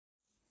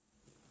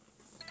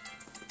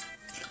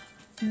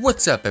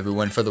What's up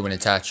everyone,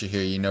 FTWitachi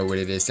here, you know what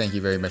it is. Thank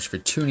you very much for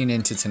tuning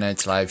in to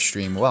tonight's live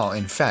stream. Well,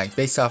 in fact,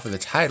 based off of the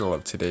title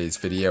of today's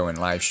video and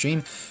live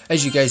stream,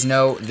 as you guys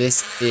know,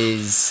 this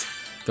is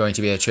going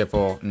to be a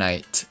triple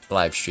night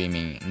live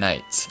streaming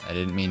night. I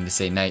didn't mean to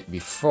say night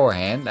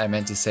beforehand, I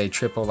meant to say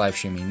triple live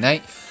streaming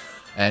night.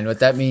 And what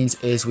that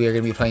means is we are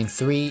going to be playing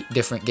 3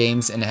 different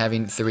games and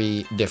having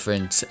 3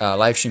 different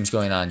live streams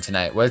going on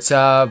tonight. What's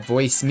up,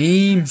 voice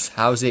memes?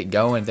 How's it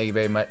going? Thank you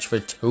very much for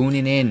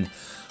tuning in.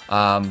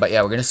 But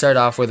yeah, we're going to start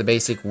off with a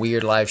basic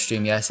weird live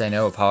stream. Yes, I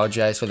know,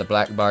 apologize for the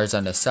black bars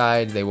on the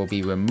side. They will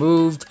be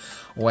removed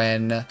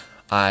when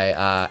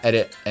I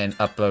edit and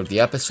upload the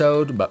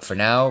episode. But for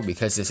now,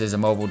 because this is a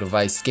mobile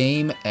device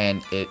game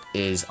and it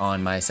is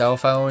on my cell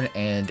phone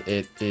and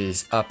it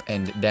is up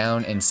and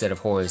down instead of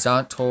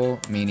horizontal,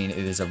 meaning it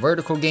is a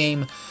vertical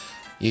game,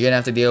 you're going to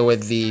have to deal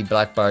with the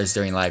black bars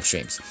during live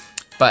streams.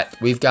 But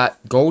we've got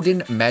Golden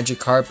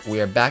Magikarp.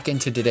 We are back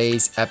into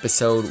today's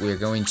episode. We're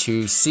going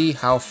to see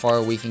how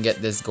far we can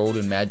get this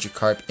Golden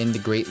Magikarp in the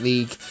Great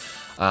League.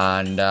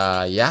 And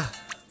yeah,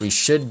 we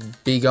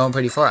should be going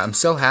pretty far. I'm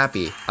so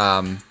happy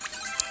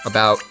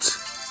about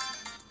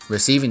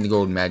receiving the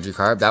Golden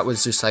Magikarp. That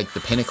was just like the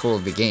pinnacle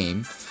of the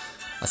game.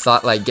 I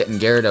thought like getting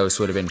Gyarados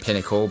would have been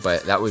pinnacle,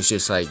 but that was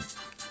just like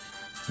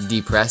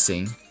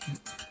depressing.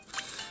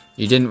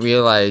 You didn't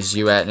realize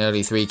you were at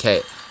nearly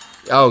 3K.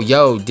 Oh,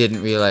 yo,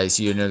 didn't realize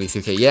you're nearly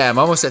 3K. Yeah, I'm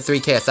almost at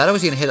 3K. I thought I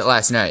was going to hit it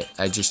last night.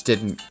 I just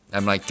didn't.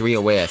 I'm like 3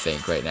 away, I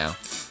think, right now.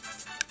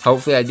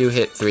 Hopefully I do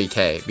hit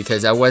 3K,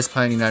 because I was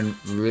planning on,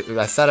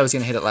 I thought I was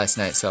going to hit it last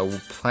night, so I was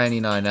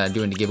planning on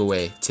doing the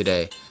giveaway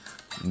today.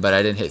 But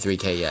I didn't hit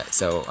 3K yet,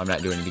 so I'm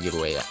not doing the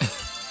giveaway yet.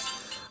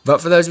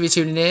 But for those of you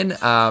tuning in,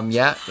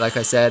 yeah, like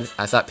I said,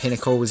 I thought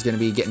Pinnacle was going to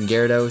be getting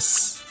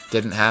Gyarados.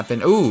 Didn't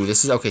happen. Ooh,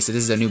 this is, okay, so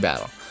this is a new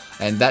battle.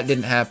 And that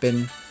didn't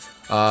happen.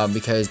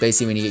 Because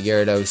basically when you get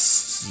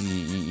Gyarados,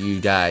 you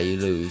die, you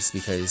lose,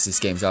 because this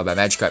game's all about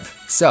Magikarp.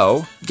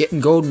 So, getting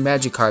Golden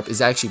Magikarp is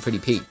actually pretty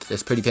peak.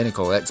 That's pretty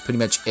pinnacle. That's pretty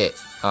much it.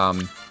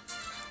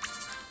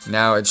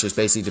 Now it's just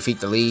basically defeat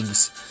the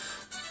leagues,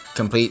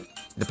 complete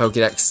the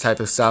Pokédex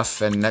type of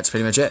stuff, and that's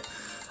pretty much it.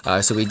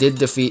 So we did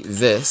defeat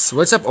this.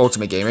 What's up,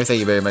 Ultimate Gamer? Thank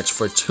you very much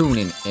for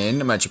tuning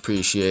in. Much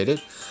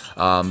appreciated.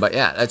 But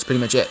yeah, that's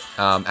pretty much it.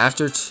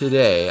 After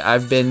today,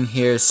 I've been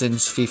here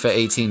since FIFA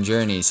 18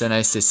 Journey. So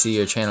nice to see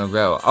your channel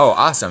grow. Oh,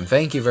 awesome.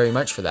 Thank you very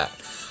much for that.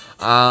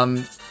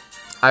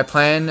 I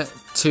plan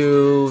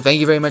to... Thank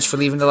you very much for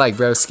leaving the like,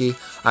 broski.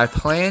 I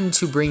plan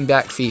to bring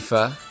back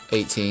FIFA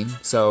 18.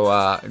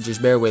 So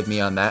just bear with me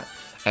on that.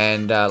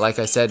 And like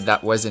I said,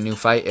 that was a new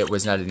fight. It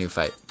was not a new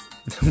fight.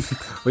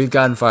 We've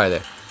gotten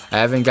farther. I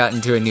haven't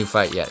gotten to a new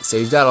fight yet. So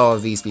you've got all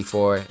of these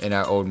before in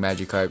our old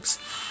Magikarps.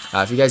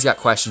 If you guys got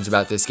questions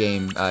about this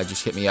game,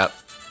 just hit me up.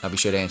 I'll be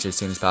sure to answer as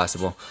soon as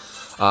possible.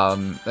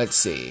 Let's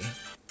see.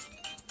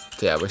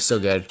 So yeah, we're still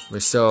good. We're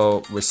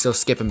still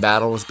skipping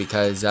battles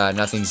because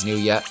nothing's new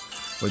yet.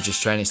 We're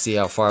just trying to see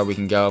how far we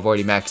can go. I've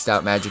already maxed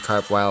out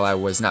Magikarp while I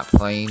was not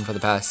playing for the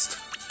past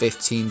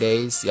 15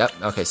 days. Yep.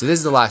 Okay, so this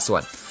is the last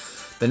one.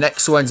 The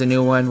next one's a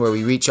new one where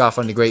we reach off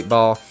on the Great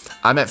Ball.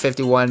 I'm at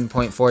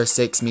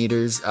 51.46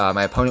 meters.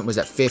 My opponent was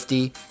at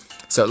 50.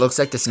 So it looks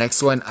like this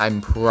next one,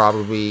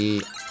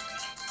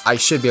 I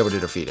should be able to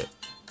defeat it.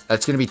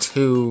 That's going to be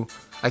 2...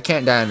 I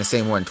can't die on the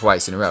same one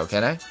twice in a row,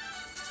 can I?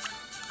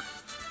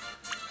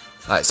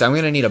 Alright, so I'm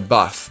going to need a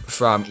buff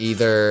from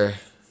either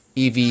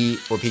Eevee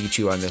or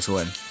Pikachu on this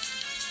one.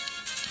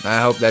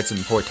 I hope that's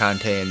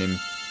importante, and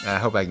I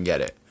hope I can get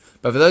it.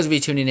 But for those of you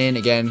tuning in,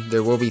 again,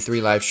 there will be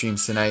 3 live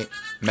streams tonight.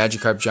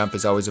 Magikarp Jump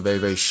is always a very,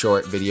 very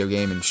short video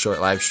game and short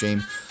live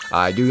stream.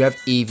 I do have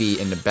Eevee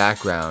in the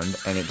background,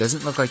 and it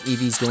doesn't look like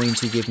Eevee's going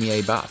to give me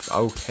a buff.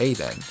 Okay,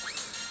 then.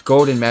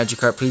 Golden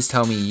Magikarp, please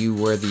tell me you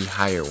were the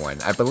higher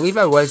one. I believe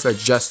I was, but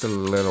just a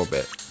little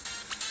bit.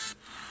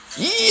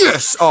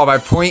 Yes! Oh, by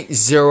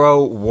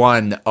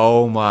 0.01.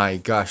 Oh my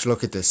gosh,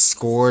 look at the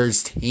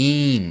scores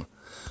team.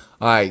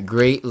 Alright,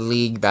 Great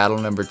League battle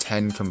number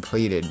 10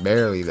 completed.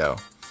 Barely, though.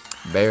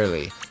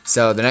 Barely.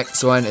 So, the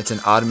next one, it's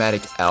an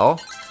automatic L.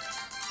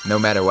 No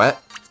matter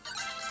what.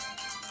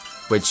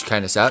 Which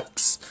kind of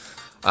sucks.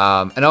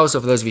 And also,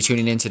 for those of you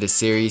tuning into this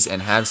series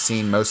and have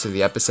seen most of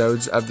the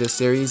episodes of this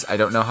series, I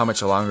don't know how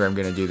much longer I'm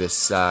going to do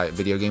this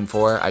video game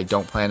for. I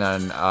don't plan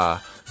on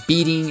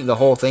beating the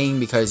whole thing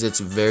because it's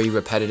very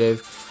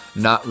repetitive.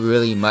 Not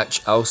really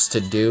much else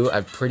to do.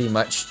 I've pretty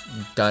much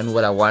done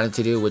what I wanted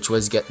to do, which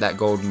was get that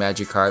Golden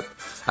Magikarp.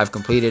 I've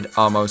completed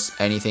almost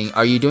anything.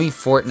 Are you doing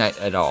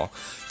Fortnite at all?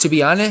 To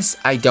be honest,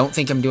 I don't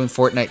think I'm doing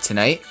Fortnite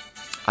tonight.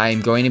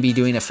 I'm going to be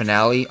doing a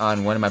finale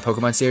on one of my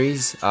Pokemon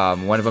series.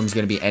 One of them is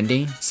going to be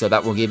ending, so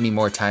that will give me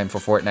more time for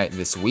Fortnite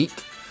this week.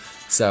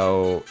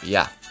 So,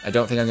 yeah, I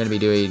don't think I'm going to be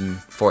doing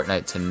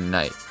Fortnite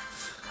tonight.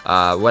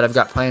 What I've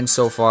got planned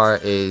so far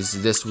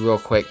is this real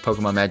quick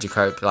Pokemon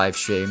Magikarp live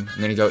stream. I'm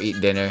going to go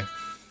eat dinner,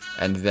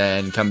 and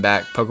then come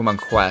back, Pokemon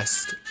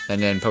Quest,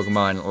 and then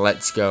Pokemon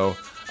Let's Go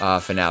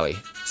finale.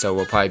 So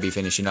we'll probably be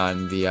finishing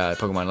on the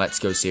Pokemon Let's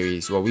Go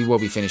series. Well, we will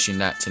be finishing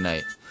that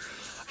tonight.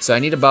 So I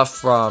need a buff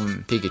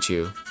from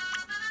Pikachu.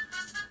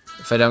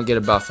 If I don't get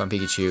a buff on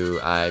Pikachu,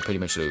 I pretty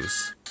much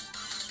lose.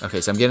 Okay,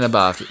 so I'm getting a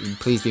buff.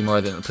 Please be more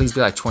than, please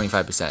be like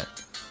 25%.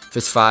 If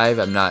it's 5,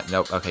 I'm not,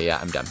 nope, okay, yeah,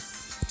 I'm done.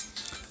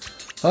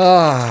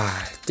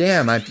 Ah,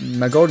 damn, my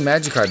golden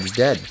Magikarp is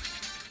dead.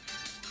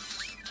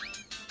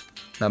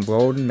 My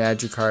golden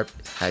Magikarp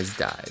has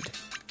died.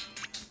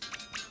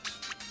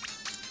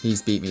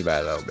 He's beat me by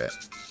a little bit.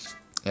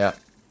 Yep.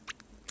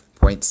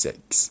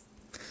 0.6.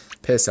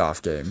 Piss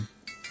off game.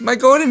 My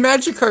golden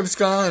Magikarp's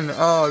gone.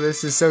 Oh,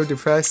 this is so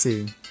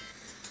depressing.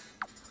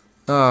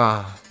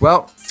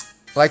 Well,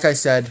 like I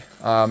said,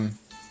 time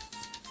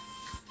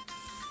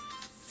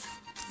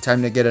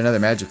to get another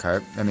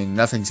Magikarp. I mean,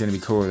 nothing's going to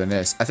be cooler than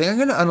this. I think I'm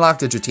going to unlock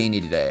the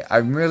Dratini today.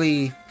 I'm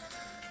really...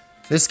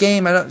 This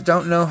game, I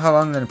don't know how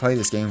long I'm going to play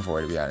this game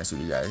for, to be honest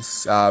with you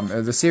guys.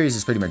 The series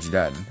is pretty much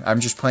done. I'm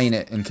just playing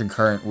it in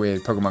concurrent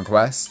with Pokemon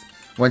Quest.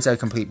 Once I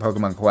complete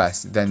Pokemon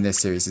Quest, then this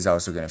series is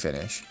also going to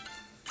finish.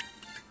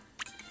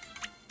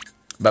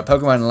 But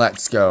Pokemon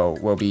Let's Go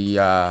will be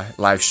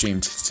live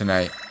streamed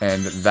tonight,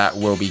 and that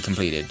will be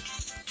completed.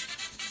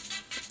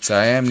 So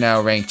I am now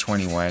ranked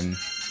 21.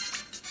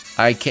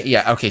 I can,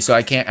 yeah, okay, so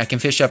I can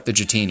fish up the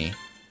Dratini.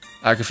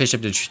 I can fish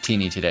up the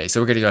Dratini today, so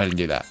we're going to go ahead and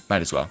do that.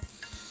 Might as well.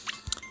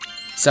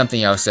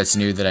 Something else that's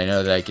new that I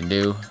know that I can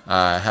do.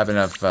 I have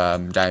enough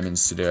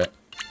diamonds to do it.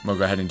 We'll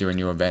go ahead and do a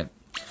new event.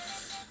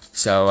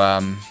 So,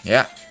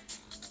 yeah.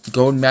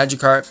 Golden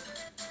Magikarp.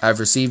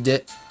 I've received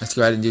it. Let's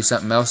go ahead and do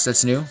something else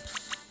that's new.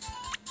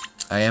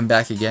 I am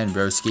back again,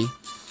 broski.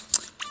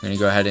 I'm going to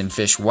go ahead and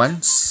fish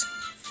once.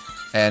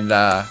 And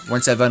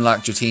once I've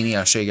unlocked Dratini,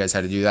 I'll show you guys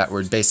how to do that.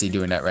 We're basically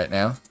doing that right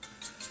now.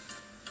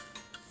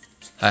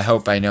 I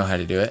hope I know how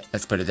to do it.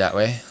 Let's put it that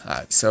way.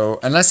 So,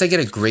 unless I get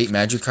a great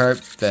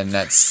Magikarp, then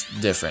that's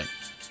different.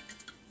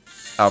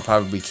 I'll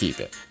probably keep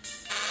it.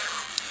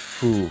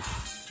 Ooh.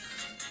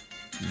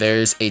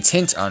 There's a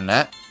tint on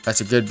that.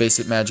 That's a good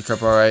basic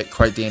Magikarp, alright.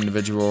 Quite the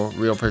individual.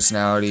 Real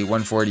personality.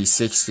 140,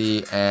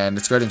 60. And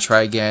let's go ahead and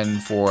try again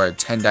for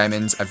 10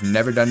 diamonds. I've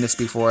never done this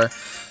before.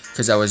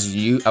 Because I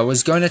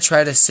was going to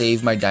try to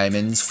save my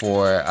diamonds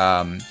for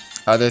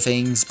other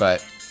things.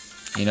 But,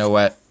 you know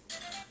what?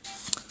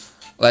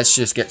 Let's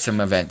just get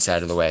some events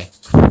out of the way.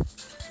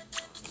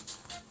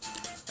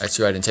 Let's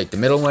go ahead and take the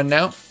middle one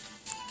now.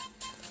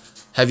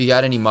 Have you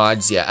got any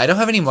mods yet? I don't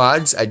have any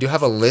mods. I do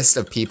have a list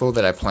of people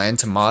that I plan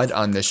to mod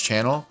on this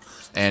channel.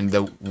 And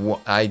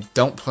I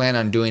don't plan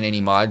on doing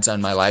any mods on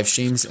my live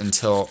streams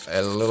until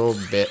a little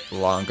bit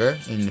longer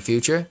in the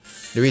future.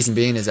 The reason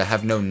being is I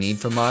have no need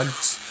for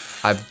mods.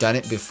 I've done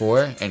it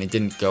before and it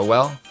didn't go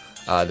well.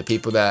 The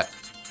people that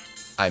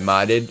I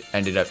modded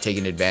ended up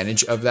taking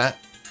advantage of that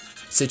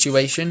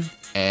situation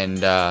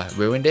and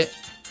ruined it.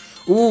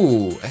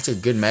 Ooh, that's a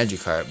good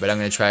Magikarp, but I'm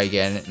going to try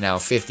again. Now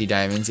 50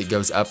 diamonds, it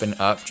goes up and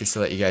up, just to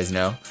let you guys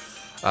know.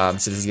 So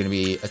this is going to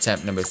be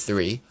attempt number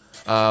 3.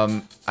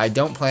 I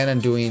don't plan on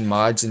doing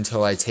mods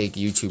until I take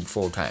YouTube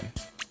full-time.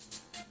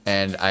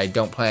 And I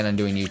don't plan on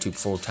doing YouTube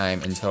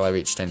full-time until I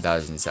reach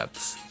 10,000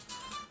 subs.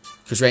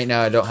 Because right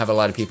now I don't have a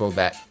lot of people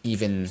that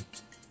even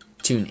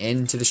tune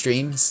in to the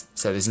streams,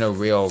 so there's no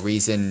real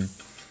reason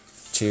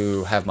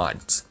to have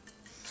mods.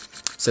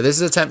 So this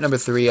is attempt number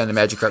 3 on the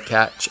Magikarp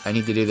catch. I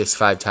need to do this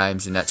 5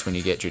 times, and that's when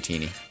you get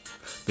Dratini.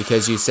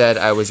 Because you said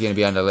I was going to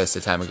be on the list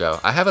a time ago.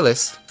 I have a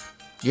list.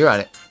 You're on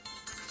it.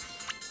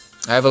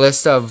 I have a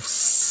list of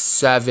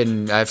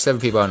 7. I have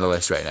 7 people on the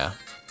list right now.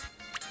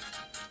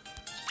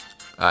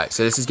 Alright,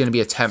 so this is going to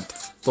be attempt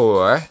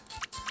 4.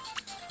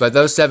 But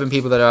those 7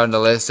 people that are on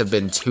the list have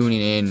been tuning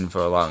in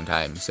for a long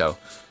time. So,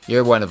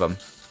 you're one of them.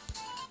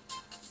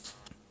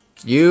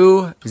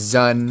 You,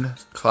 Zun,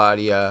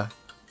 Claudia...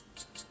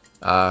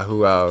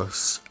 who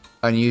else?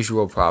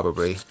 Unusual,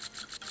 probably.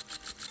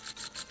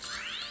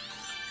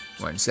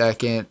 1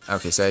 second.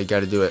 Okay, so I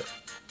gotta do it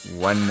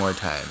one more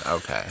time.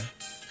 Okay.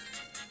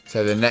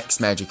 So the next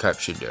Magikarp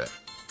should do it.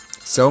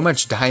 So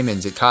much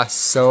diamonds. It costs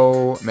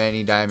so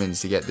many diamonds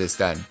to get this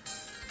done.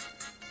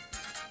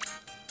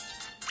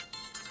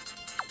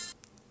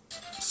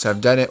 So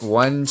I've done it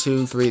 1,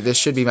 2, 3. This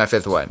should be my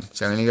 5th one.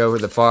 So I'm gonna go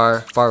with the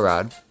far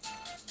rod.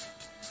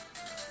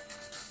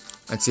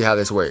 Let's see how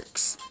this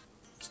works.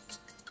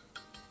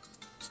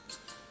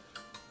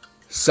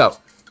 So,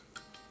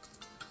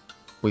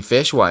 we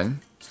fish 1,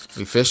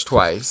 we fish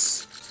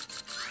twice,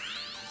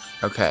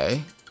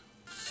 okay,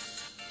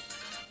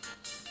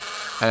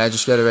 and I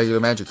just got a regular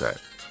Magikarp.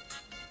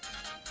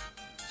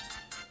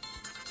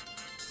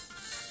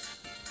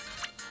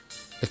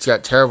 It's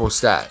got terrible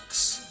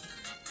stats.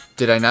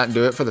 Did I not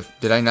do it for the,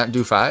 did I not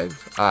do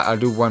 5? I'll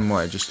do 1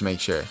 more just to make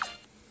sure.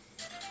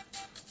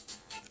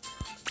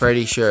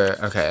 Pretty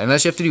sure, okay,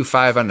 unless you have to do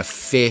 5 on the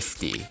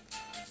 50.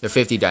 The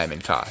 50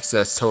 diamond cost. So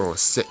that's a total of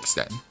 6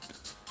 then.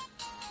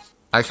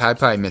 I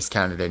probably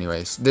miscounted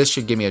anyways. This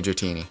should give me a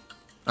Dratini.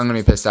 I'm gonna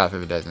be pissed off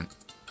if it doesn't.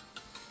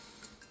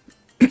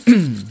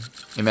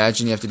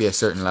 Imagine you have to be a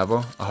certain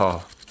level.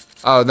 Oh.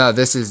 Oh no,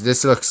 this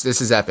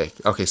is epic.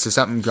 Okay, so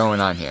something going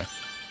on here.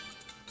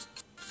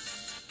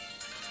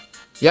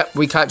 Yep,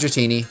 we caught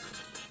Dratini.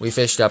 We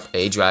fished up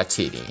a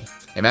Dratini.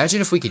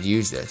 Imagine if we could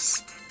use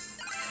this.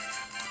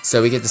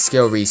 So we get the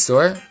skill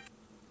restore.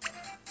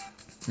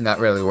 Not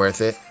really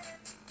worth it.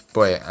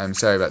 Boy, I'm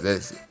sorry about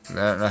this. I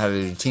don't know how to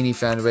do Teeny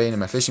found a way into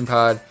my fishing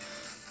pod.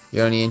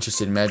 You're only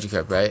interested in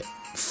Magikarp, right?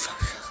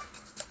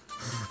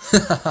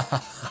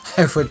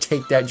 I would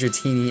take that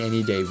Dratini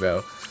any day,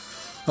 bro.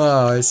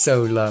 Oh, it's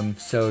so dumb.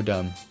 So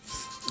dumb.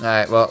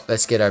 Alright, well,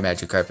 let's get our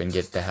Magikarp and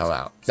get the hell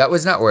out. That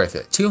was not worth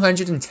it.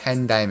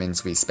 210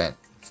 diamonds we spent.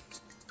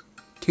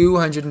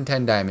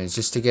 210 diamonds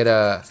just to get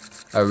a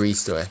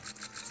restore.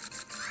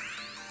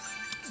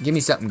 Give me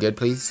something good,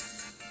 please.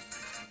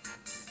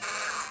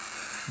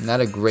 Not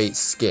a great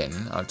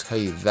skin, I'll tell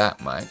you that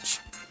much.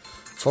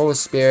 Full of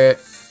spirit.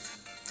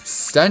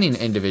 Stunning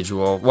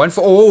individual.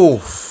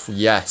 Oh,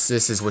 yes,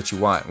 this is what you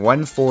want.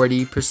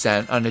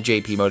 140% on the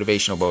JP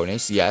motivational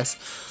bonus, yes.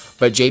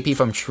 But JP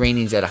from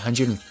training is at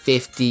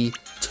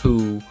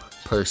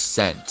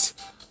 152%.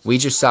 We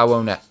just saw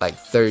one at like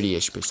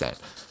 30-ish%.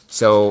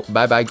 So,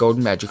 bye-bye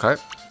Golden Magikarp.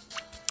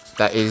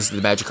 That is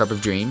the Magikarp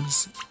of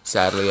Dreams.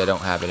 Sadly, I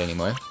don't have it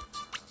anymore.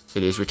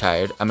 It is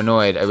retired. I'm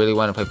annoyed. I really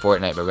want to play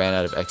Fortnite, but ran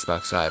out of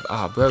Xbox Live.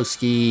 Ah, oh,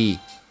 broski.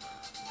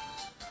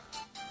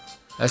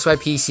 That's why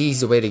PC is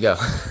the way to go.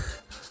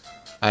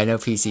 I know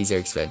PCs are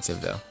expensive,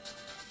 though.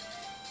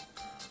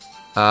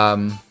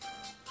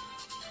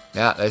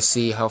 Yeah, let's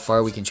see how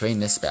far we can train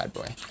this bad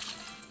boy.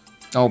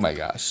 Oh my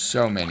gosh,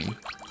 so many. I'm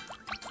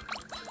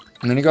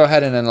going to go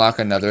ahead and unlock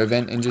another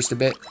event in just a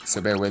bit,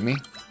 so bear with me.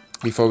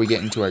 Before we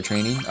get into our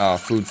training. Oh,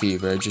 food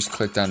fever. I just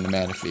clicked on the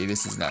mana fee.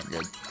 This is not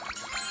good.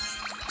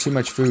 Too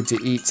much food to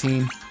eat,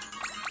 team.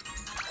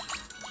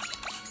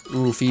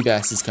 Ooh,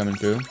 Feebas is coming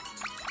through.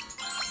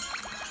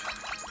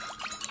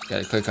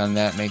 Gotta click on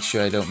that, make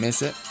sure I don't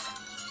miss it.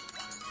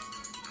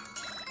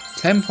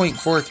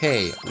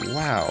 10.4k.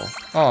 Wow.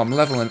 Oh, I'm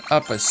leveling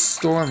up a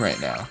storm right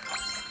now.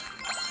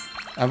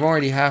 I'm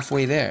already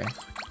halfway there.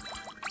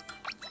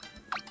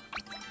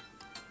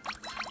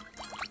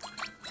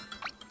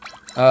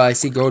 Oh, I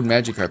see Gold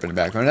Magikarp in the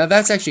background. Now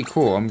that's actually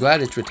cool. I'm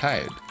glad it's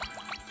retired.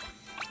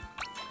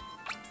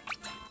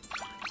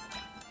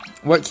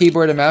 What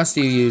keyboard and mouse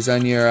do you use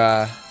on your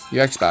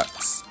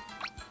Xbox?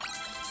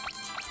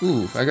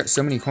 Ooh, I got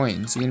so many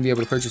coins. You're gonna be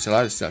able to purchase a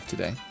lot of stuff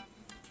today.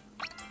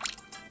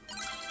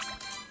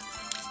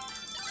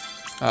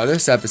 Oh,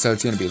 this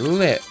episode's gonna be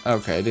lit.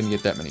 Okay, I didn't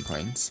get that many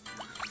coins.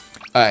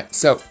 Alright,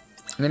 so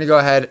I'm gonna go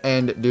ahead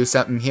and do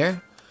something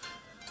here.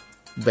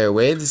 Bear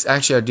with.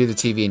 Actually, I'll do the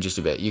TV in just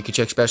a bit. You can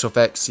check special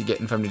effects you're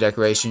getting from the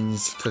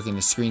decorations, clicking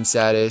the screen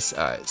status.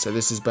 Alright, so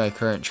this is my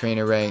current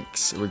trainer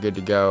ranks. We're good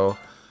to go.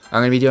 I'm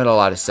going to be doing a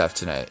lot of stuff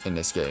tonight in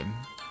this game.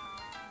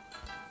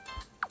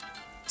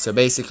 So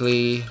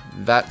basically,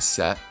 that's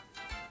set.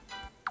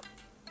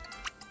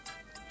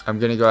 I'm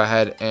going to go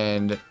ahead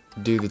and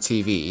do the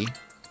TV.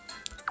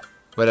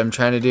 What I'm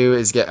trying to do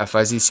is get a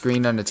fuzzy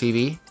screen on the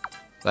TV.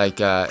 Like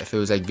if it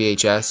was like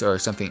VHS or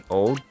something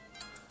old.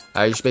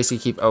 I just basically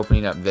keep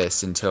opening up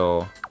this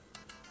until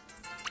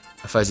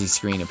a fuzzy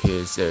screen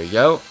appears. There we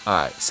go.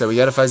 Alright, so we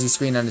got a fuzzy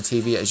screen on the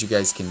TV as you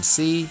guys can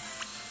see.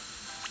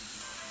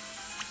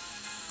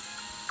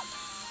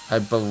 I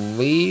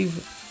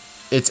believe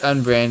it's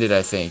unbranded,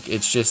 I think.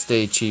 It's just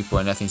a cheap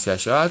one, nothing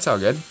special. Oh, it's all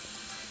good.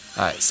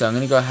 Alright, so I'm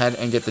going to go ahead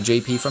and get the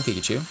JP from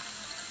Pikachu.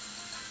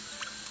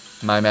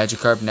 My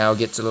Magikarp now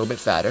gets a little bit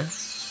fatter.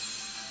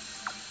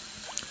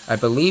 I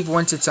believe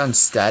once it's on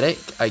static,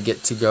 I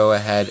get to go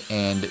ahead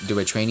and do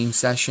a training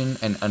session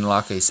and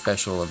unlock a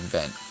special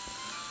event.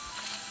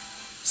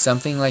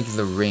 Something like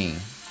the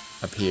ring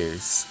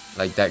appears.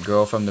 Like that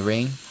girl from the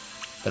ring.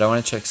 But I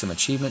want to check some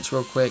achievements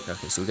real quick.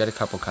 Okay, so we got a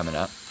couple coming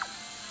up.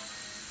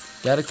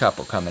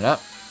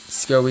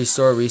 Skill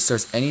restore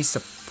restores any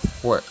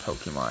support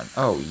Pokemon.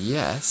 Oh,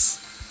 yes.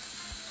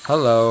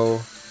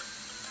 Hello.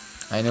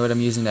 I know what I'm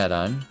using that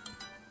on.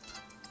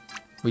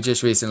 We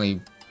just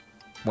recently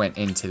went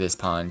into this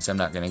pond, so I'm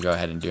not going to go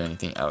ahead and do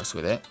anything else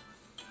with it.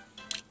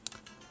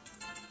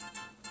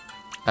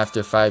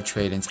 After 5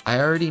 trade-ins.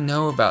 I already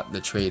know about the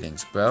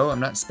trade-ins, bro.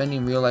 I'm not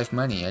spending real-life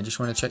money. I just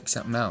want to check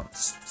something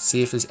else.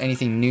 See if there's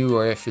anything new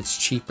or if it's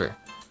cheaper.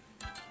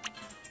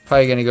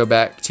 Probably going to go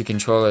back to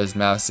controllers.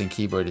 Mouse and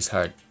keyboard is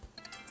hard.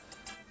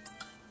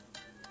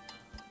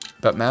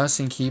 But mouse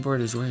and keyboard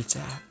is where it's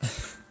at.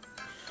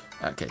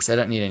 Okay, so I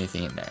don't need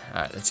anything in there.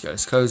 Alright, let's go.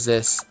 Let's close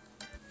this.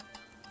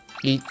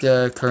 Eat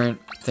the current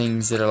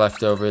things that are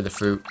left over, the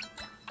fruit.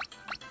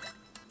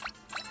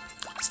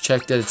 Let's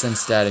check that it's in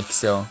static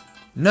still.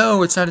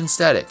 No, it's not in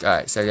static.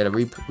 Alright, so I gotta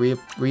reapply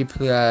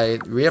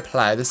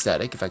the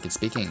static, if I could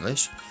speak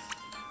English.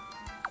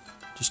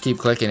 Just keep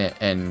clicking it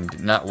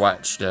and not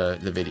watch the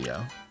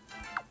video.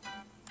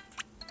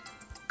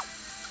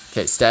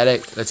 Okay,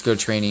 static. Let's go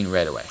training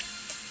right away.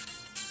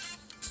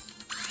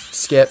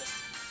 Skip.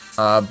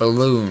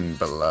 Balloon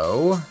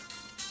below.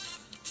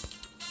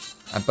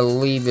 I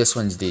believe this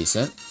one's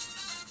decent.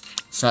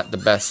 It's not the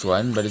best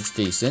one, but it's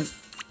decent.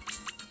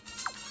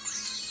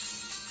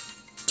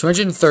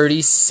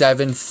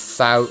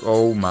 237,000.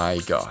 Oh my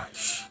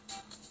gosh.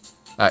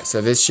 Alright,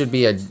 so this should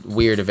be a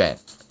weird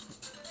event.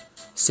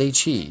 Say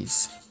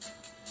cheese.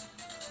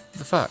 What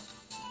the fuck?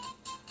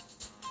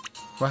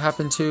 What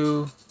happened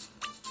to...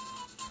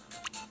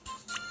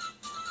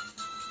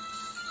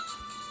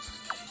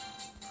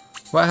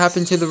 What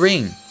happened to the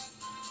ring?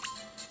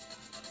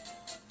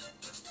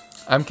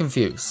 I'm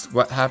confused.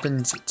 What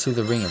happened to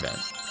the ring event?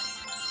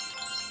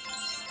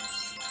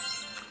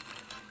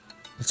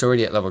 It's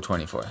already at level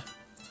 24.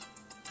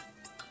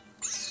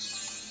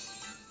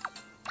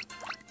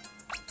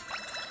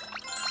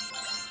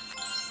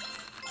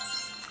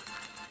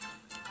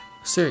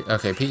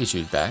 Okay,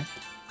 Pikachu's back.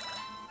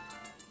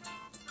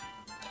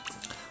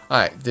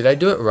 Alright, did I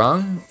do it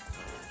wrong?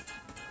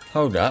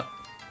 Hold up.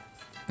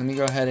 Let me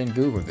go ahead and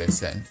Google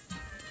this then.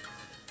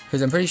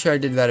 Because I'm pretty sure I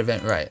did that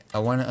event right. I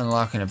want to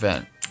unlock an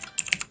event.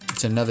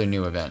 It's another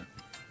new event.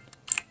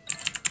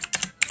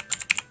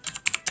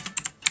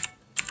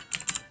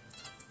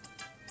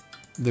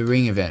 The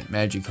ring event,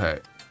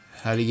 Magikarp.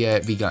 How to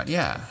get Be Gone.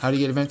 Yeah, how to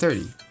get event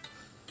 30.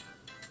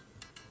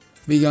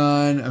 Be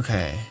Gone,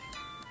 okay.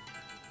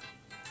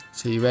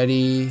 So you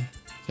ready?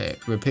 Okay,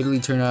 repeatedly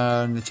turn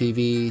on the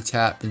TV,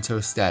 tap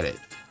until static.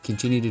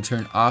 Continue to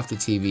turn off the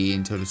TV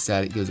until the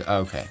static goes,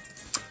 okay.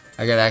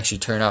 I gotta actually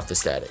turn off the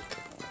static.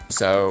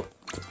 So,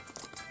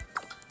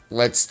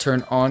 let's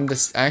turn on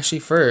this, actually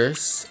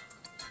first,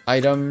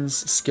 items,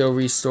 skill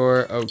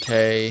restore,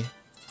 okay.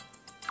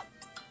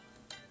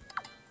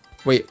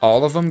 Wait,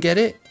 all of them get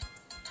it?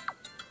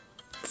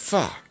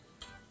 Fuck.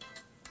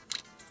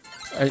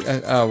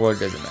 Oh, well, it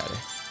doesn't matter.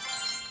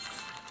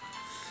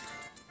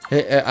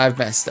 I've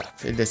messed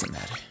up. It doesn't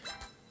matter.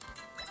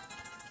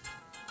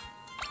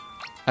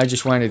 I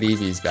just wanted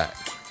Eevee's back.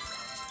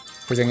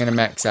 Because I'm going to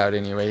max out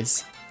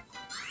anyways.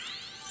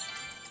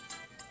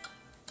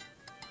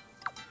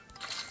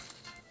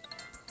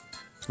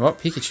 Well,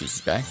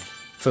 Pikachu's back.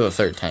 For the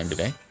 3rd time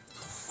today.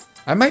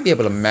 I might be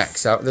able to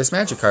max out this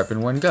Magikarp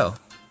in one go.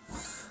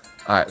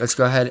 Alright, let's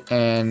go ahead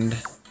and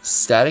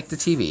static the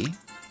TV.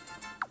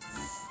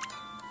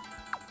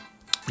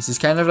 This is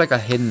kind of like a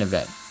hidden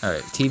event.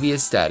 Alright, TV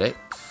is static.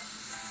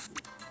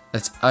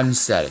 Let's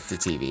unstatic the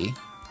TV.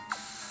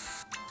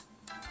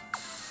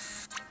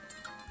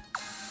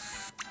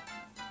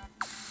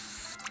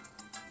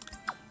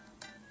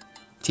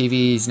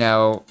 TV is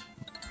now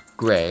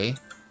gray.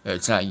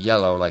 It's not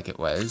yellow like it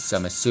was, so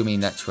I'm assuming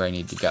that's where I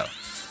need to go.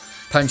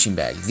 Punching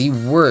bag. The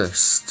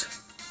worst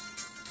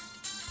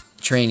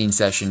training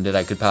session that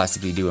I could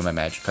possibly do in my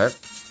Magikarp.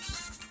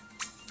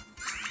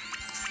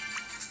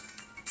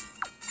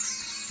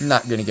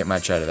 Not gonna get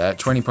much out of that.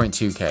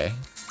 20.2k.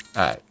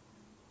 Alright.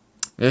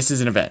 This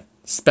is an event.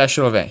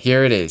 Special event.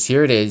 Here it is.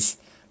 Here it is.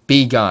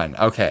 Be Gone.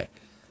 Okay.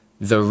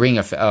 The ring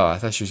effect. Oh, I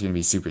thought she was gonna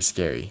be super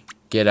scary.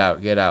 Get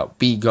out. Get out.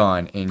 Be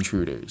gone,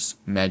 intruders.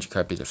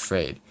 Magikarp is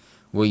afraid.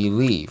 Will you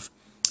leave?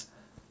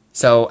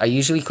 So, I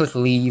usually click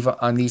leave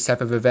on these type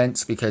of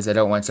events because I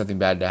don't want something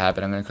bad to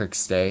happen. I'm gonna click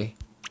stay.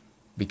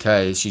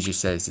 Because she just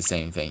says the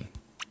same thing.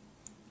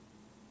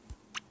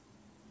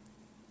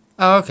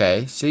 Oh,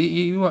 okay. So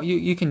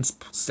you can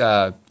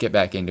get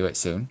back into it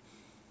soon.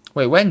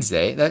 Wait,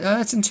 Wednesday?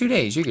 That's in 2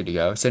 days. You're good to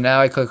go. So now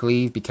I click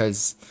leave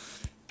because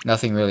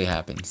nothing really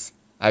happens.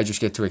 I just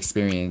get to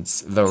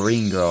experience the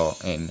ring girl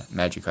in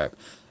Magikarp.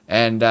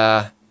 And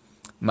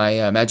my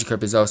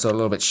Magikarp is also a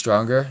little bit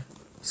stronger.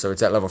 So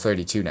it's at level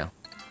 32 now.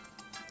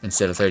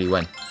 Instead of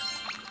 31.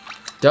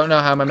 Don't know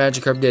how my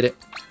Magikarp did it.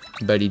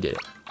 But he did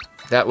it.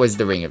 That was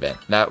the ring event.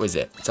 That was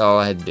it. That's all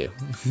I had to do.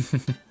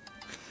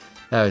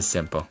 That was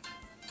simple.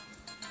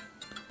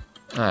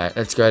 Alright,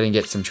 let's go ahead and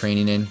get some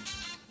training in.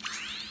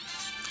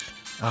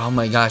 Oh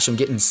my gosh, I'm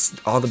getting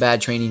all the bad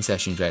training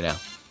sessions right now.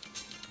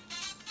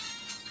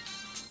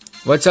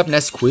 What's up,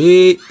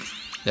 Nesquik?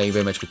 Thank you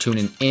very much for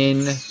tuning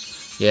in.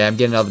 Yeah, I'm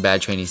getting all the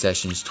bad training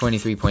sessions.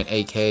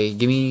 23.8k.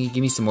 Give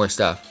me some more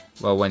stuff.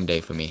 Well, one day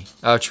for me.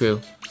 Oh,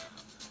 true.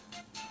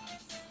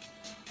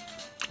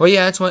 Well,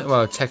 yeah, it's one.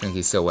 Well,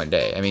 technically still one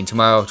day. I mean,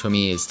 tomorrow to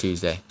me is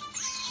Tuesday.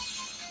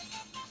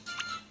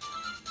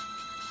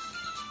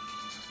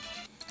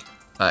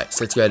 Alright,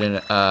 so let's go ahead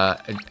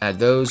and add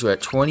those. We're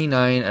at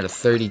 29 out of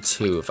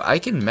 32. If I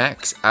can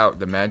max out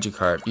the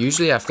Magikarp,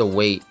 usually I have to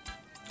wait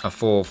a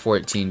full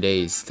 14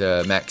 days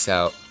to max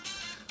out.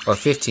 Or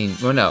 15.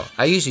 Well, no.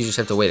 I usually just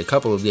have to wait a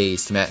couple of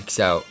days to max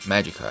out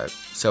Magikarp.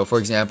 So, for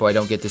example, I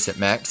don't get this at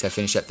max. I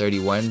finish at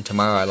 31.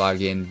 Tomorrow I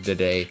log in the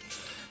day,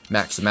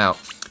 max them out.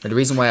 But the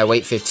reason why I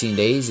wait 15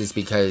 days is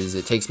because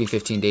it takes me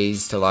 15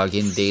 days to log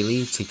in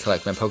daily to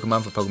collect my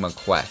Pokemon for Pokemon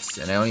Quest.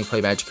 And I only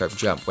play Magikarp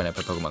Jump when I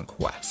play Pokemon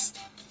Quest.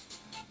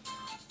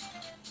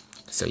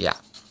 So yeah,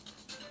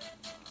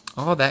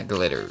 all that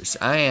glitters.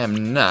 I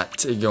am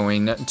not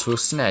going to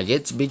snag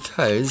it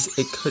because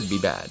it could be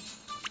bad.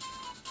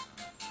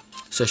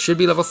 So it should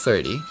be level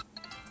 30.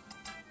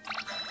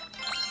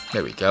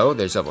 There we go,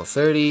 there's level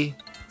 30.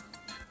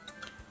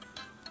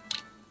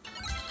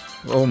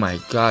 Oh my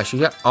gosh, we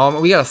got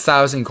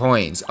 1,000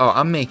 coins. Oh,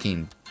 I'm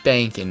making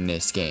bank in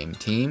this game,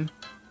 team.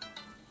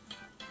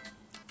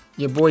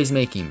 Your boy's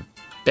making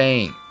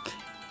bank.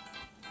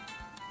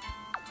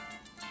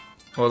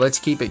 Well, let's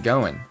keep it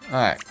going.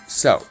 Alright,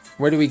 so,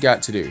 what do we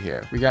got to do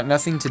here? We got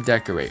nothing to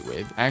decorate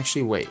with.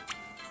 Actually, wait.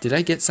 Did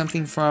I get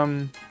something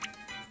from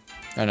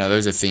I know,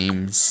 those are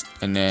themes.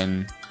 And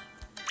then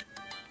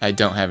I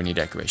don't have any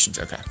decorations.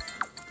 Okay.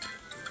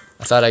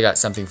 I thought I got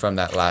something from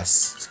that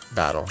last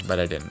battle, but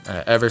I didn't.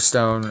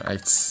 Everstone, I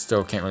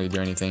still can't really do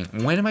anything.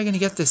 When am I going to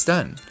get this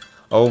done?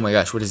 Oh my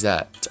gosh, what is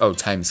that? Oh,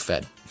 time's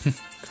fed.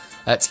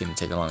 That's going to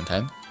take a long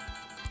time.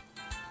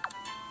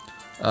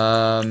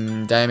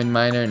 Diamond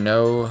miner,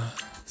 no.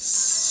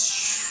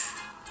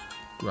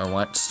 Do I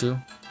want to?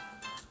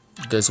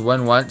 Does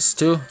one wants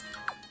to?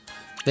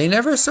 They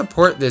never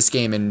support this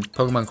game in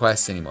Pokemon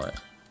Quest anymore.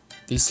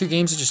 These two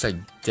games are just like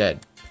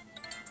dead.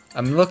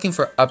 I'm looking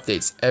for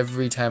updates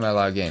every time I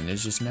log in.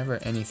 There's just never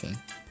anything.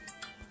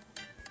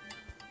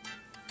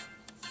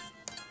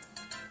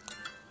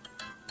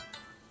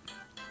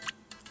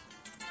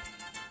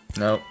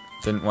 Nope,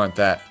 didn't want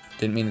that.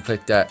 Didn't mean to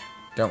click that.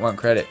 Don't want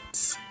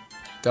credits.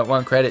 Don't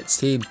want credits,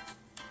 team.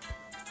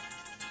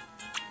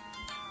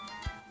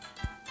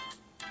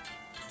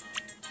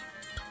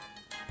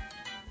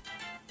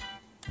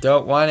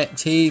 Don't want it,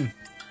 team.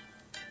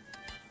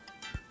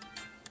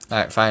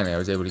 Alright, finally I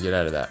was able to get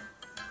out of that.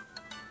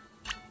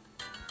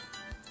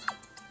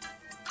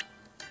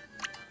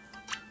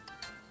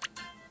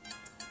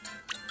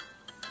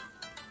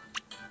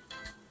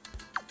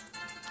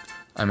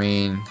 I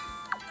mean,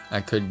 I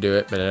could do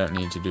it, but I don't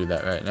need to do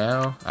that right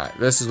now. Alright,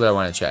 this is what I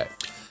want to check.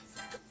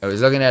 I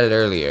was looking at it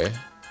earlier,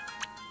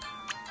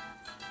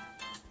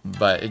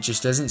 but it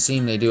just doesn't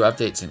seem they do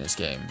updates in this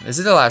game. This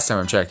is the last time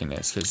I'm checking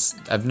this, because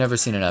I've never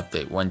seen an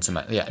update once a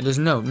month. Yeah, there's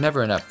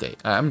never an update.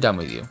 I'm done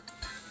with you.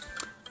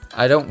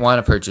 I don't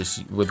want to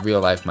purchase with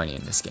real life money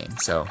in this game,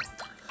 so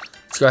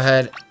let's go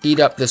ahead, eat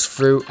up this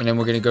fruit, and then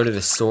we're going to go to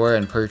the store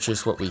and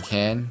purchase what we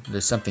can.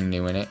 There's something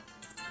new in it.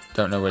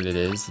 Don't know what it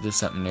is. There's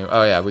something new.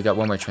 Oh yeah, we got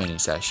one more training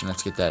session.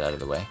 Let's get that out of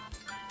the way.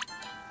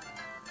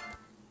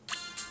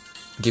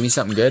 Give me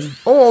something good.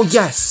 Oh,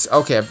 yes!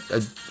 Okay,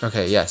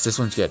 okay, yes, this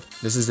one's good.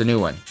 This is the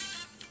new one.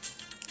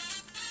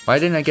 Why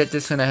didn't I get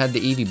this when I had the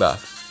Eevee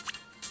buff?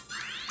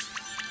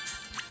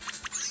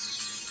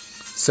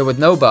 So with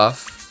no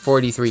buff,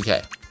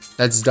 43k.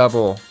 That's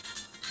double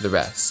the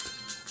rest.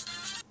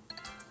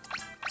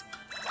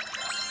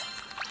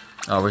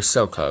 Oh, we're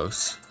so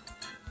close.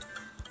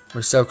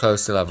 We're so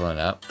close to leveling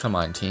up. Come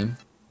on, team.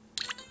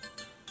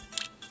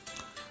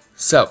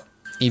 So,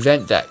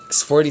 event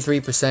decks,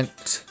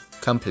 43%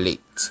 complete.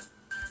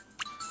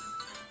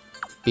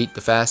 Beat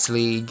the Fast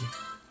League,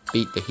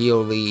 beat the Heal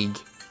League,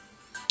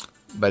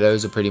 but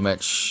those are pretty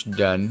much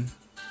done.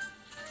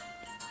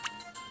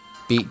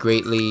 Beat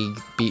Great League,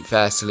 beat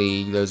Fast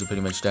League, those are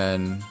pretty much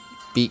done.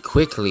 Beat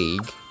Quick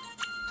League,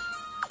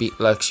 beat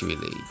Luxury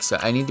League. So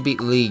I need to beat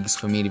leagues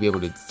for me to be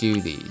able to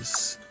do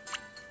these.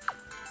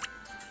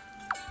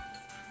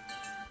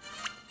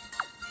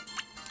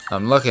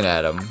 I'm looking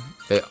at them.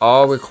 They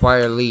all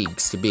require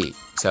leagues to beat,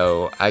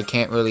 so I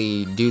can't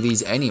really do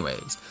these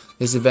anyways.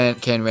 This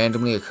event can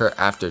randomly occur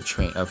after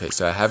train. Okay,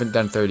 so I haven't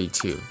done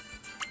 32.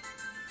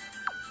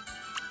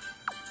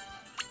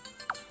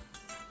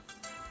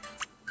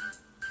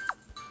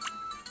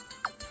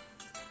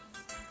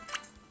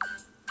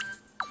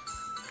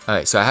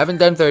 Alright, so I haven't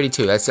done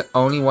 32. That's the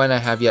only one I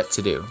have yet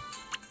to do.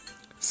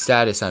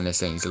 Status on this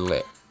thing is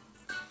lit.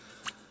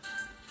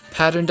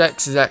 Pattern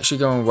decks is actually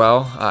going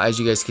well. As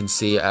you guys can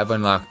see, I've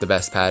unlocked the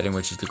best pattern,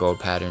 which is the gold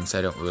pattern, so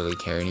I don't really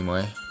care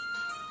anymore.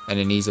 And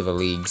then these are the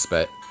leagues,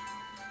 but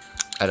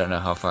I don't know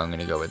how far I'm going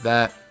to go with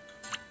that.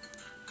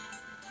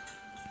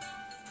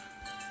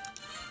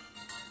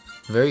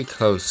 Very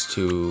close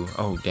to...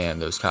 Oh, damn,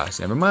 those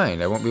costs. Never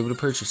mind, I won't be able to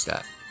purchase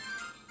that.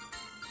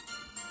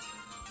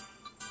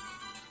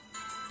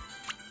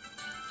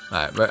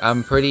 Alright, but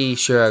I'm pretty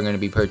sure I'm going to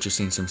be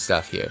purchasing some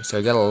stuff here. So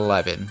I got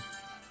 11.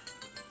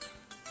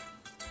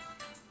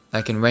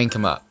 I can rank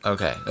them up.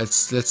 Okay,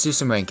 let's do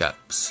some rank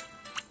ups.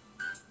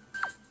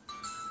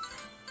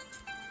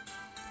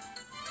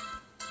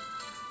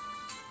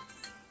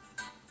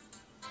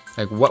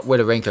 Like, what would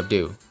a rank up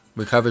do?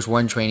 Recovers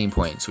 1 training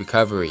points.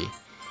 Recovery,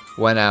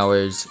 1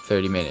 hours,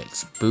 30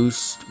 minutes.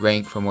 Boost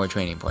rank for more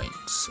training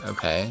points.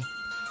 Okay.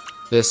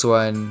 This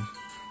one,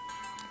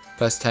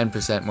 plus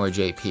 10% more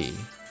JP.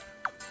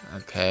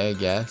 Okay, I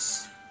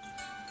guess.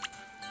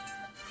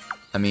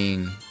 I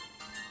mean...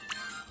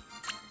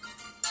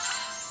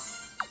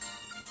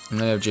 I'm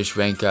gonna just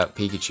rank up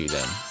Pikachu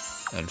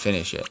then, and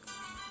finish it.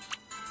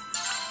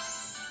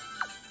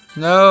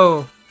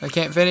 No! I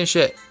can't finish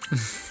it!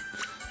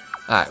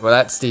 Alright, well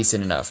that's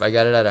decent enough. I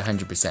got it at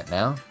 100%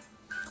 now.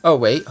 Oh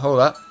wait, hold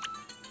up.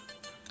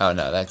 Oh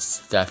no,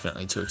 that's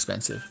definitely too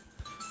expensive.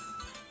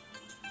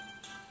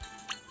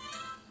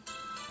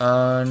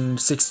 On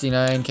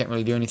 69, can't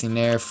really do anything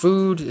there.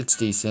 Food, it's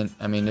decent.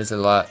 I mean, there's a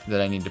lot that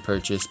I need to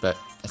purchase, but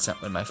that's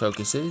not what my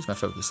focus is. My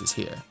focus is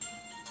here.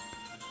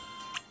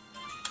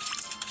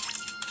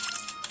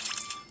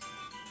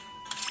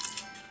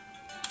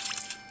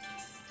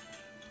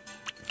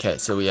 Okay,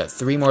 so we got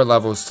 3 more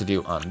levels to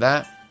do on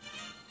that.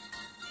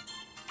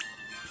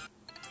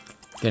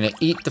 Gonna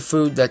eat the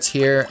food that's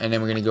here, and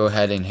then we're gonna go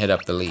ahead and hit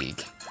up the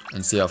league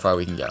and see how far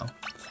we can go.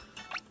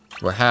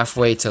 We're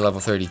halfway to level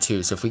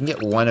 32, so if we can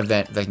get one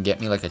event that can get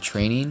me like a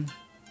training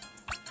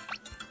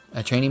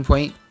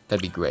point,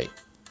 that'd be great.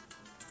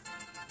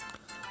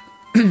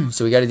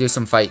 So we got to do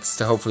some fights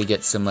to hopefully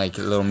get some like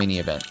little mini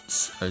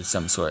events of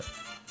some sort.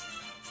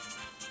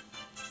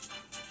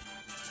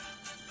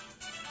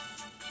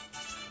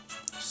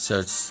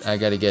 So I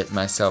got to get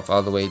myself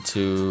all the way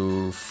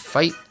to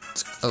fight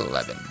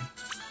 11.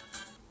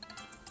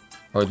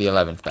 Or the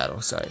 11th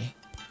battle, sorry.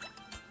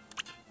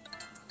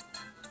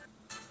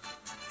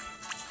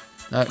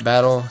 Alright,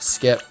 battle,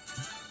 skip.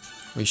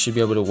 We should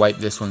be able to wipe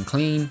this one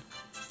clean.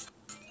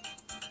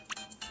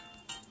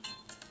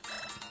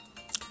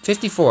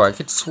 54, I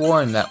could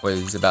sworn that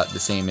was about the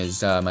same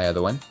as my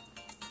other one.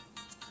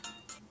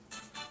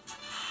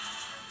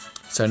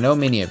 So no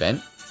mini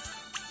event.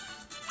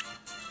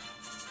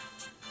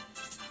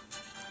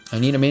 I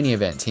need a mini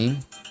event, team.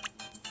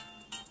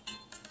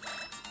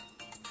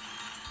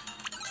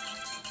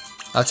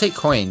 I'll take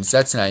coins,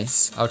 that's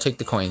nice. I'll take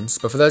the coins.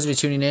 But for those of you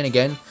tuning in,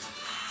 again,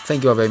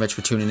 thank you all very much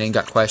for tuning in.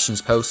 Got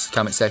questions, post,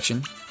 comment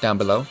section down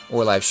below,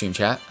 or live stream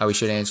chat. I will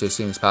should answer as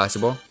soon as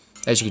possible.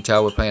 As you can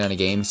tell, we're playing on a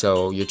game,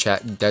 so your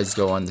chat does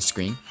go on the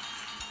screen.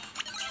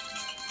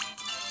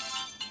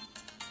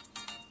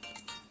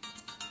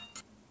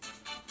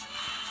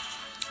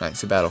 Alright,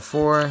 so battle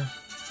 4.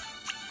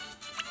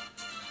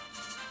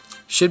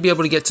 Should be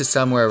able to get to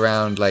somewhere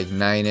around like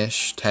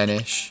 9-ish,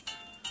 10-ish.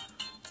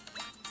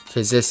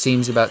 Because this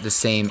seems about the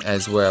same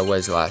as where I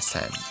was last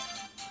time.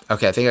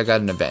 Okay, I think I got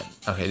an event.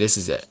 Okay, this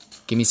is it.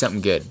 Give me something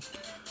good.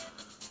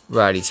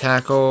 Roddy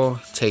Tackle.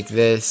 Take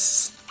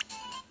this.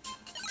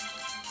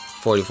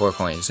 44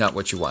 coins. Not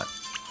what you want.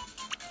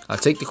 I'll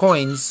take the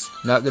coins.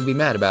 Not going to be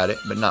mad about it,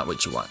 but not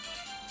what you want.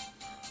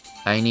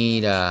 I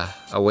need a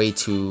way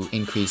to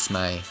increase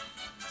my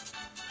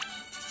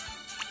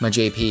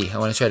JP. I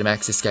want to try to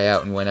max this guy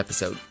out in one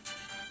episode.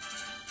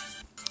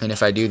 And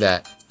if I do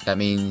that, that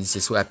means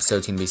this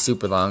episode's going to be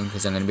super long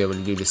because I'm going to be able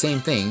to do the same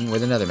thing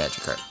with another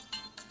Magikarp.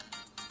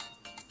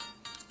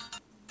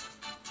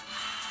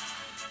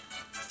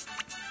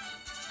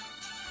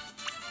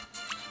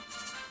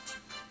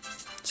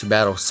 So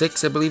battle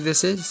 6, I believe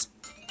this is.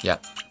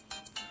 Yep.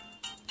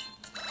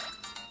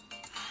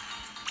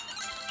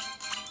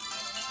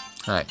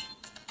 Alright.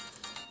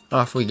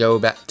 Off we go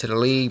back to the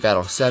league.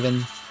 Battle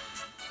 7.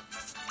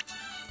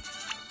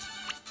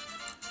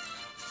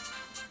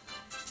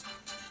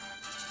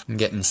 I'm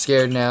getting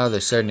scared now.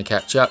 They're starting to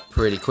catch up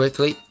pretty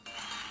quickly.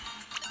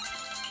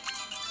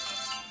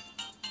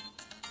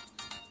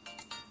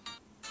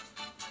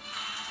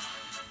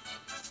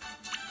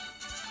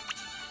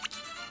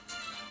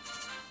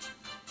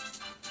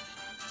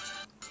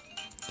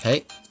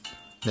 Okay.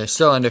 They're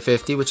still under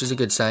 50, which is a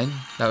good sign.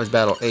 That was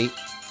battle 8.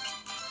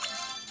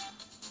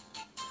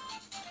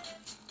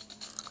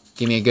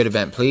 Give me a good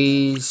event,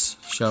 please.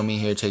 Show me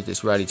here. Take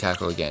this Roddy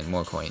Tackle again.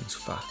 More coins.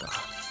 Fuck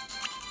off.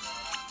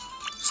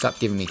 Stop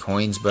giving me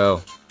coins,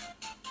 bro.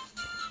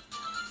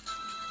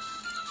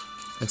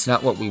 That's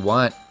not what we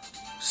want.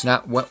 It's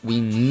not what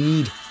we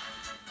need.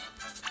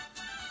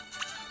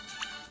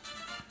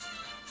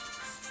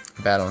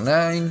 Battle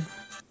 9.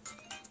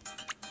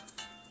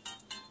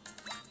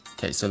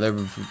 Okay, so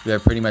they're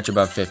pretty much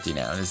above 50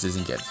 now. This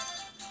isn't good.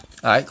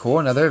 Alright, cool.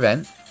 Another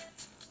event.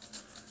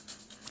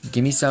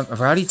 Give me some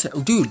Roddy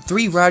dude,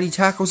 3 Roddy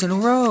Tackles in a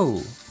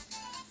row.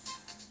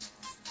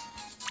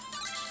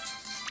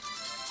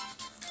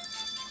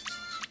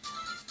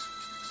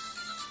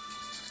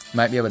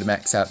 Might be able to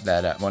max out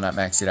that, well, not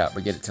max it out,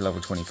 but get it to level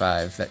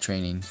 25, that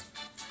training.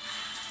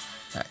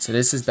 Alright, so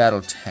this is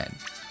battle 10.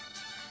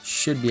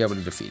 Should be able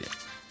to defeat it.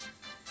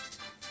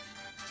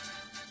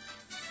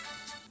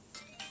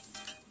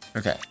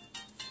 Okay.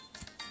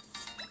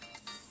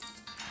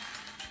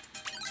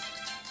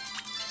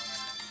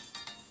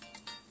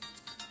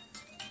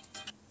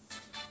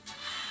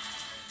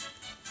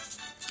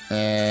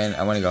 And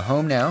I want to go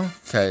home now,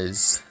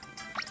 because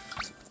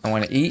I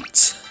want to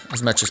eat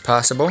as much as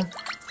possible.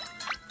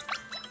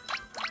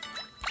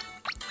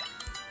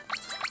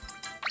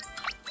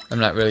 I'm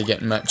not really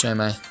getting much,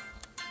 am I?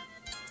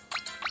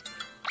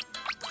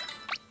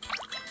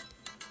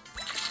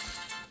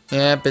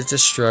 Yep, it's a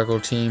struggle,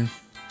 team.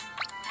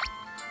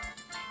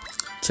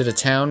 To the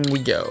town we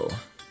go.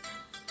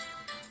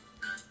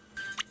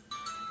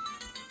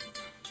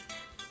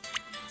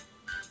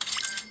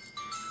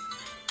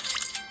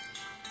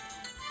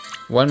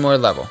 One more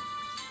level.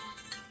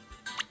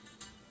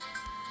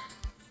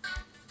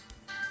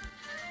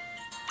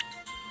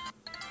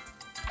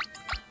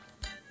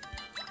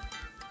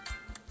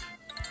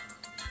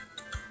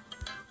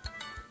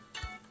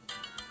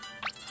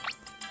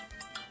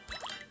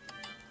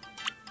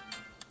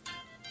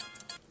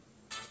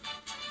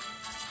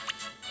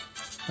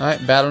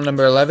 Alright, battle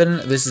number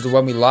 11. This is the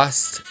one we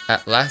lost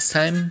at last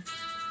time.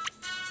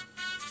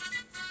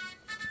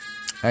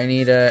 I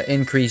need an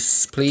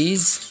increase,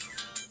 please.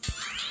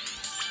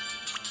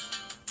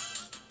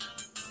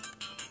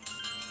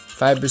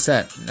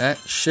 5%. That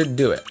should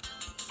do it.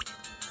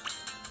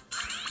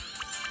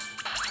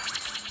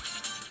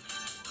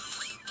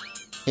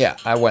 Yeah,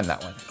 I won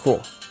that one.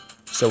 Cool.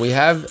 So we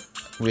have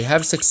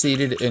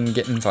succeeded in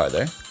getting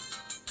farther.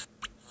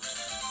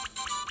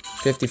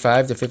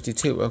 55 to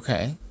 52.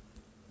 Okay.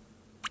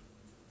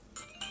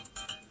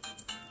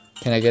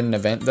 Can I get an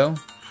event though?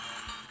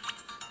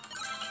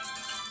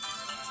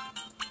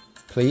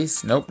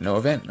 Please? Nope, no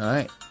event.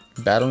 Alright.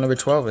 Battle number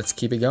 12. Let's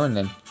keep it going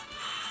then.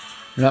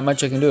 Not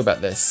much I can do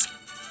about this.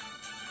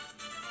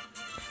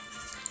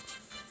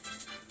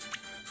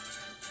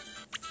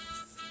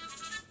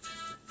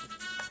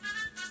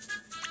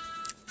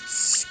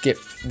 Skip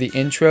the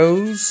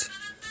intros.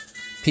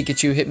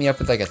 Pikachu, hit me up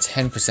with like a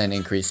 10%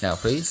 increase now,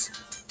 please.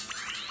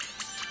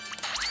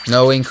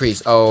 No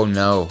increase. Oh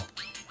no.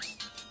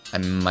 I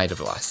might have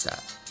lost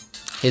that.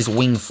 His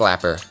wing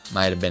flapper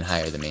might have been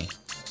higher than me.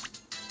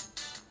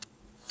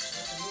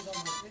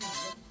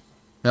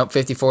 Nope,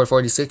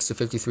 54.46 to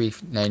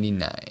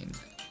 53.99.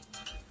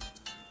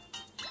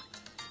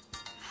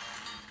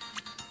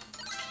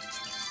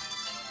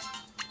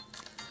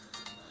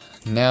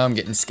 Now I'm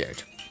getting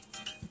scared.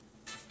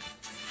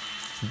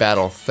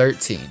 Battle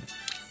 13.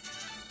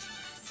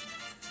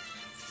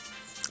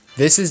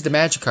 This is the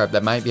Magikarp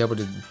that might be able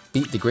to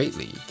beat the Great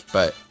League,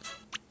 but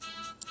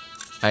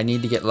I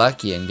need to get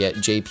lucky and get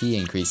JP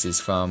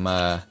increases from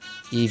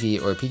Eevee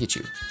or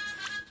Pikachu.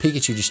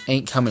 Pikachu just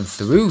ain't coming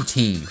through,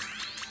 team.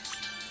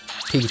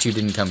 Pikachu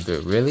didn't come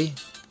through. Really?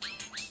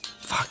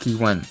 Fuck, he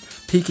won.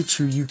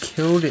 Pikachu, you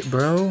killed it,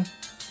 bro.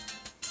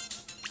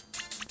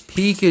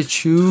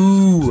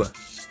 Pikachu!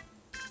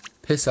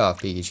 Piss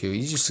off, Pikachu.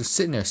 You're just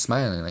sitting there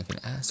smiling like an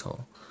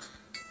asshole.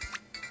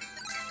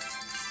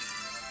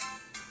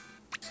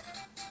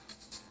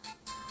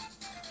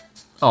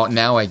 Oh,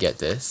 now I get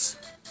this.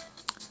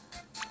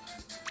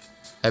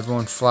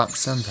 Everyone flops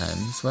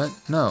sometimes. What?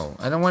 No,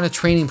 I don't want a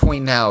training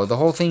point now. The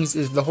whole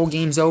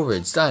game's over.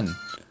 It's done.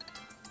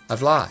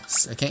 I've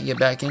lost. I can't get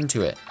back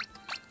into it.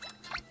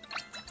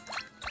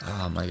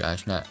 Oh my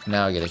gosh, now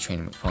I get a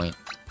training point.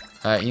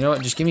 Alright, you know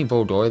what? Just give me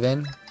Boldore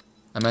then.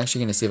 I'm actually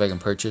going to see if I can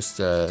purchase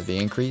the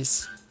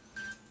increase.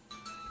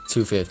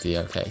 250.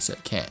 Okay, so I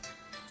can't.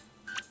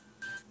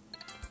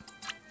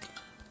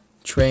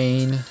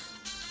 Train.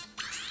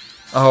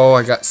 Oh,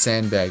 I got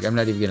Sandbag. I'm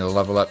not even going to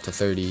level up to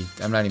 30.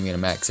 I'm not even going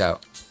to max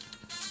out.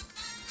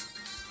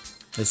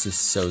 This is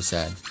so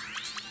sad.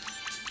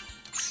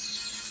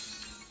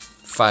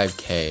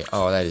 5K.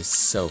 Oh, that is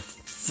so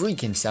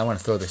freaking sad. I want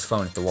to throw this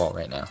phone at the wall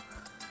right now.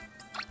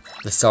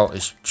 The salt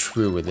is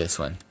true with this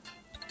one.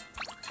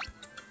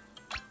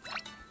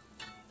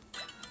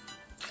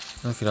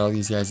 Look at all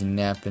these guys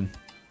napping.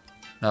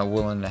 Not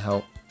willing to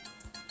help.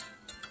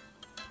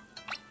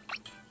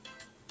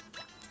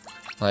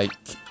 Like,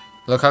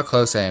 look how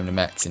close I am to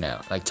maxing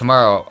out. Like,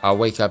 tomorrow, I'll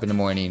wake up in the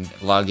morning,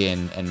 log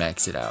in, and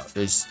max it out.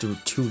 There's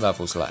 2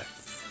 levels left.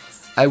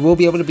 I will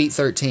be able to beat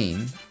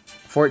 13.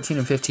 14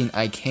 and 15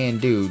 I can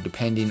do,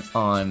 depending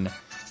on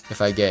if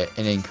I get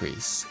an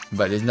increase.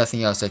 But there's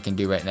nothing else I can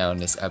do right now in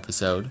this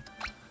episode.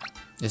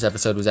 This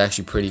episode was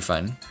actually pretty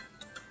fun.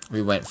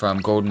 We went from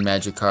Golden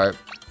Magikarp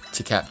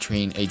to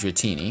capturing a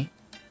Dratini.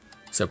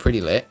 So pretty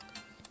lit.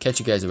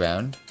 Catch you guys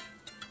around.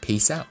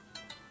 Peace out.